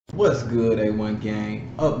What's good, A1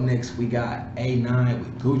 gang? Up next, we got A9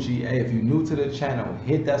 with Gucci. Hey, if you're new to the channel,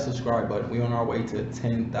 hit that subscribe button. We on our way to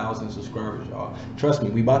 10,000 subscribers, y'all. Trust me,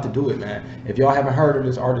 we about to do it, man. If y'all haven't heard of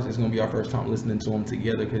this artist, it's gonna be our first time listening to him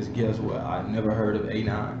together. Cause guess what? I never heard of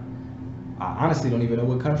A9. I honestly don't even know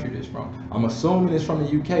what country this from. I'm assuming it's from the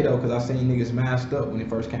UK though, because I seen niggas masked up when it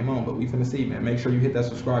first came on. But we finna see, man. Make sure you hit that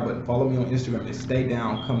subscribe button. Follow me on Instagram. It's stay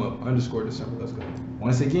down, come up _December. Let's go.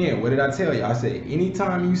 Once again, what did I tell you? I said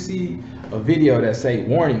anytime you see a video that say,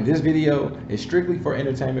 warning, this video is strictly for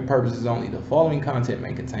entertainment purposes only. The following content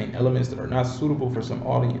may contain elements that are not suitable for some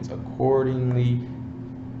audience. Accordingly,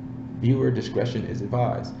 viewer discretion is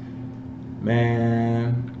advised.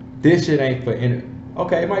 Man, this shit ain't for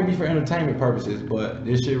okay, it might be for entertainment purposes, but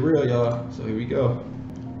this shit real, y'all. So here we go.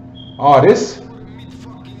 Oh, this.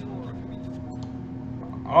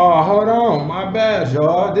 Oh, hold on. My bad,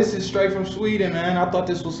 y'all. This is straight from Sweden, man. I thought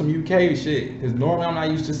this was some UK shit. Because normally I'm not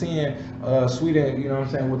used to seeing Sweden, you know what I'm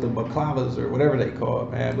saying, with the baklavas or whatever they call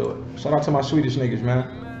it, man. But shout out to my Swedish niggas, man.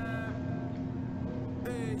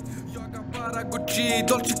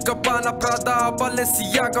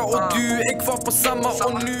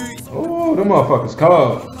 Oh, them motherfuckers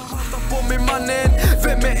cold.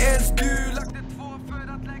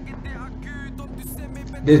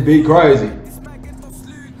 This beat crazy.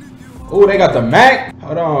 Oh, they got the Mac.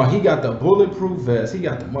 Hold on, he got the bulletproof vest. He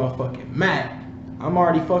got the motherfucking Mac. I'm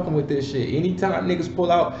already fucking with this shit. Anytime niggas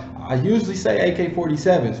pull out, I usually say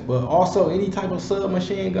AK-47s, but also any type of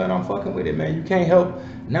submachine gun, I'm fucking with it, man. You can't help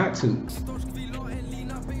not to.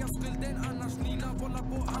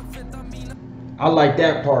 I like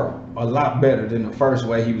that part a lot better than the first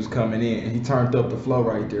way he was coming in. He turned up the flow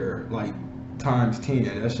right there, like times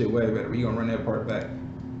 10. That shit way better. We gonna run that part back.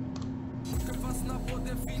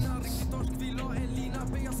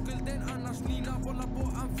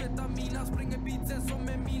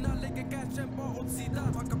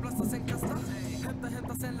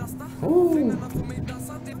 Ooh.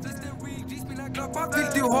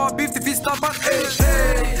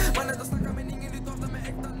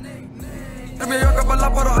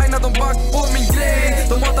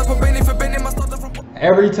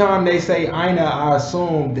 Every time they say Aina, I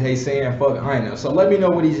assume they saying fuck Aina. So let me know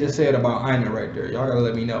what he just said about Aina right there. Y'all gotta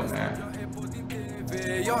let me know, man.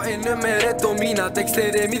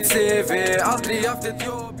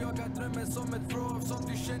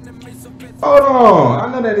 Hold on,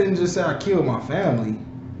 I know that didn't just say I killed my family.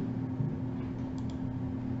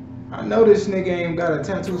 I know this nigga ain't got a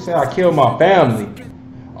tattoo say I killed my family.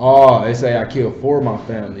 Oh, they say I killed for my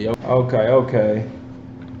family. Okay.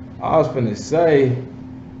 I was finna say,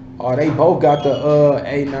 oh, they both got the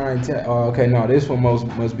A9 oh, okay, no, this one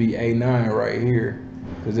must be A9 right here,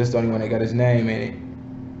 cause this the only one that got his name in it.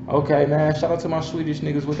 Okay, man, shout out to my Swedish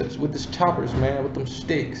niggas with the choppers, man, with them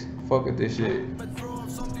sticks. Fuck with this shit.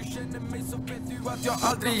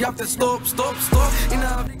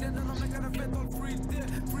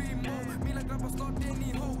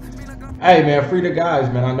 Hey man, free the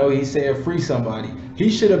guys, man. I know he said free somebody.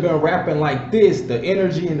 He should have been rapping like this. The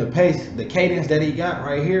energy and the pace, the cadence that he got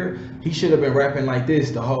right here, he should have been rapping like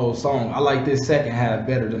this the whole song. I like this second half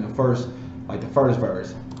better than the first, like the first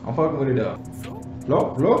verse. I'm fucking with it up.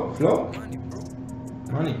 Flow.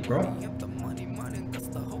 Money, bro.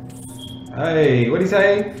 Hey, what'd he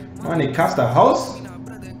say? Money cost a house?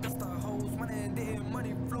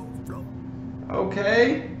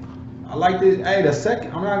 Okay. I like this. Hey, the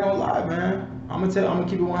second, I'm not gonna lie, man. I'm gonna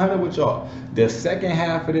keep it 100 with y'all. The second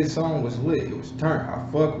half of this song was lit. It was turned. I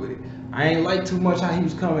fuck with it. I ain't like too much how he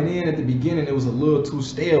was coming in at the beginning. It was a little too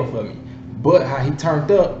stale for me. But how he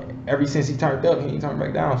turned up, ever since he turned up, he ain't turned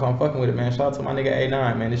back down. So I'm fucking with it, man. Shout out to my nigga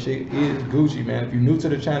A9, man. This shit is Gucci, man. If you're new to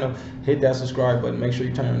the channel, hit that subscribe button. Make sure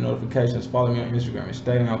you turn on notifications. Follow me on Instagram and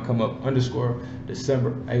stay down, come up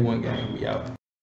 _December. A1 gang. We out.